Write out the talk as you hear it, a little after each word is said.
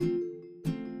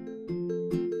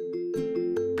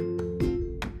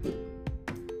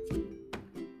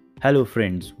Hello,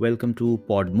 friends. Welcome to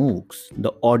Pod MOOCs,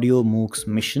 the audio MOOCs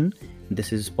mission.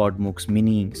 This is Pod MOOCs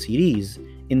mini series.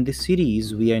 In this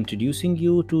series, we are introducing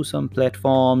you to some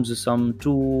platforms, some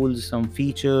tools, some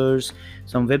features,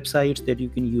 some websites that you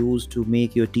can use to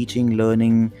make your teaching,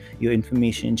 learning, your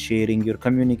information sharing, your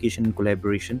communication and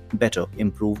collaboration better,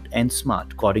 improved, and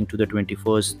smart according to the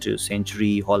 21st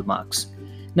century hallmarks.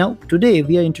 Now, today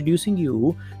we are introducing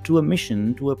you to a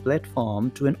mission, to a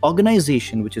platform, to an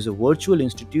organization which is a virtual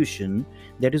institution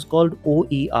that is called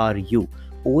OERU.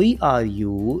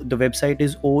 OERU, the website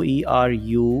is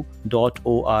oeru.org.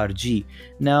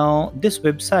 Now, this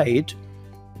website,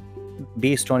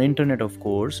 based on internet of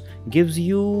course, gives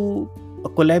you a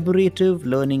collaborative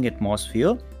learning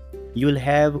atmosphere. You will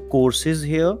have courses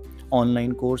here,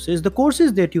 online courses, the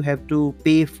courses that you have to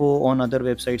pay for on other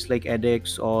websites like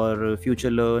edX or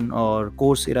FutureLearn or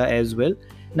Coursera as well.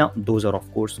 Now those are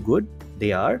of course good,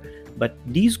 they are, but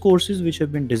these courses which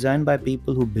have been designed by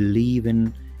people who believe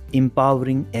in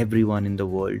empowering everyone in the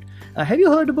world. Have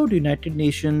you heard about United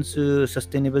Nations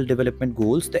Sustainable Development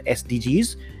Goals, the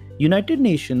SDGs? United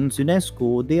Nations,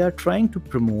 UNESCO, they are trying to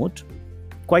promote,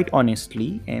 quite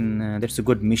honestly, and that's a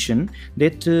good mission,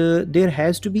 that there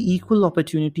has to be equal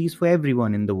opportunities for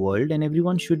everyone in the world, and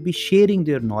everyone should be sharing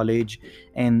their knowledge,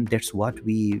 and that's what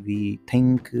we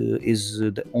think is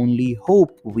the only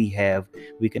hope we have.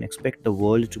 We can expect the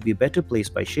world to be a better place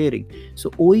by sharing. So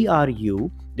OERU,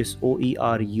 this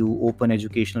OERU, Open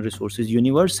Educational Resources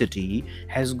University,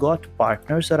 has got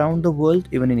partners around the world.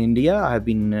 Even in India, I have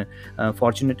been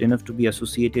fortunate enough to be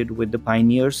associated with the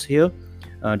pioneers here,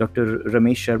 Dr.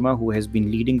 Ramesh Sharma, who has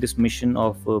been leading this mission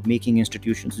of making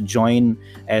institutions join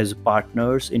as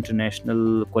partners,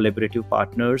 international collaborative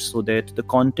partners, so that the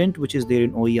content which is there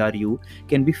in OERU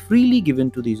can be freely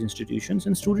given to these institutions,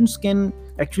 and students can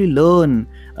actually learn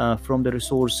from the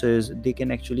resources. They can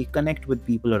actually connect with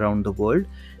people around the world.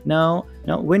 Now,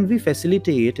 when we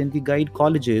facilitate and we guide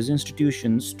colleges,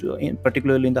 institutions,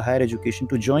 particularly in the higher education,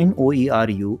 to join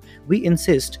OERU, we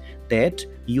insist that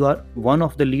you are one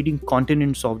of the leading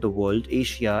continents of the world,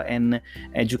 Asia, and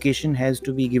education has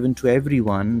to be given to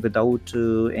everyone without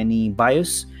any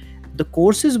bias. The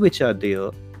courses which are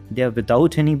there, they are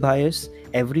without any bias.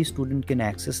 Every student can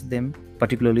access them,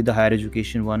 particularly the higher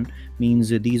education one. Means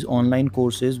these online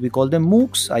courses, we call them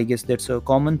MOOCs. I guess that's a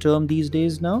common term these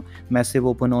days now. Massive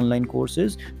open online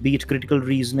courses, be it critical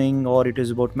reasoning, or it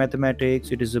is about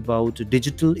mathematics, it is about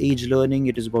digital age learning,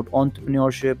 it is about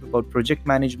entrepreneurship, about project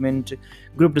management,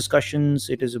 group discussions,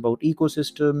 it is about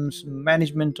ecosystems,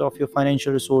 management of your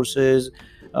financial resources,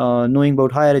 knowing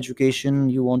about higher education.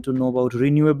 You want to know about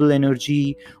renewable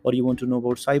energy, or you want to know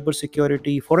about cyber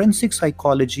security, forensic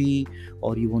psychology,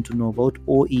 or you want to know about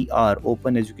OER,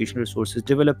 Open Educational Resources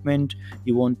Development.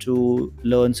 You want to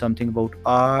learn something about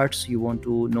arts, you want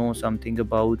to know something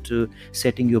about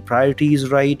setting your priorities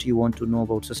right, you want to know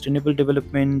about sustainable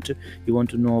development, you want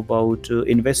to know about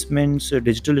investments,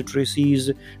 digital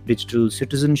literacies, digital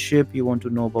citizenship, you want to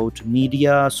know about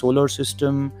media, solar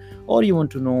system, or you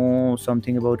want to know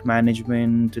something about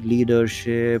management,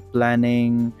 leadership,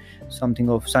 planning, something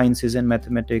of sciences and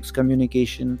mathematics,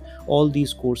 communication. All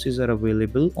these courses are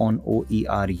available on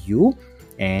OERU,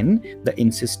 and the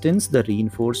insistence, the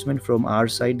reinforcement from our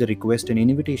side, the request and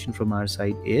invitation from our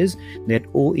side is that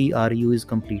OERU is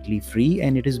completely free,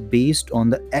 and it is based on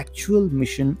the actual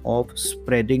mission of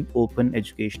spreading open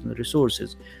educational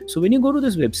resources. So when you go to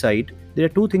this website, there are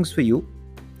two things for you.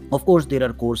 Of course, there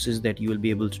are courses that you will be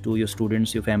able to do, your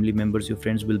students, your family members, your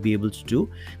friends will be able to do,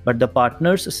 but the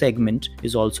partners segment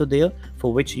is also there,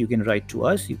 for which you can write to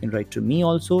us, you can write to me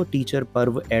also.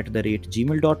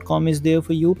 teacherparv@gmail.com is there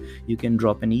for you. You can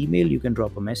drop an email, you can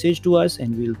drop a message to us,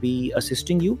 and we'll be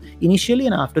assisting you initially,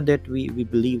 and after that we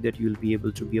believe that you'll be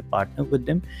able to be a partner with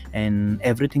them, and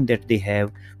everything that they have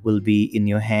will be in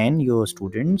your hand. Your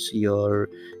students, your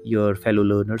fellow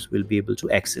learners will be able to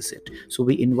access it. So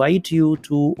we invite you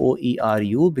to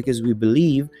OERU because we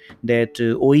believe that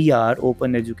OER,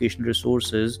 Open Educational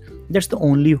Resources, that's the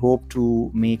only hope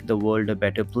to make the world a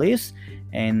better place.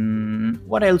 And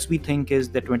what else we think is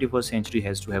that 21st century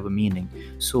has to have a meaning.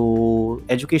 So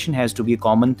education has to be a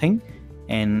common thing,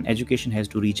 and education has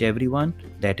to reach everyone.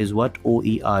 That is what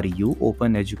OERU,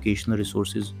 Open Educational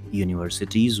Resources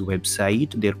University's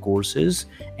website, their courses,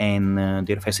 and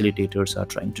their facilitators are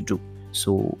trying to do.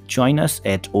 So join us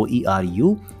at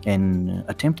OERU and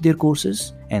attempt their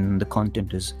courses, and the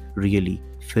content is really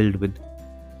filled with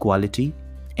quality,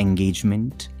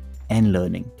 engagement, and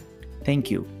learning.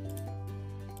 Thank you.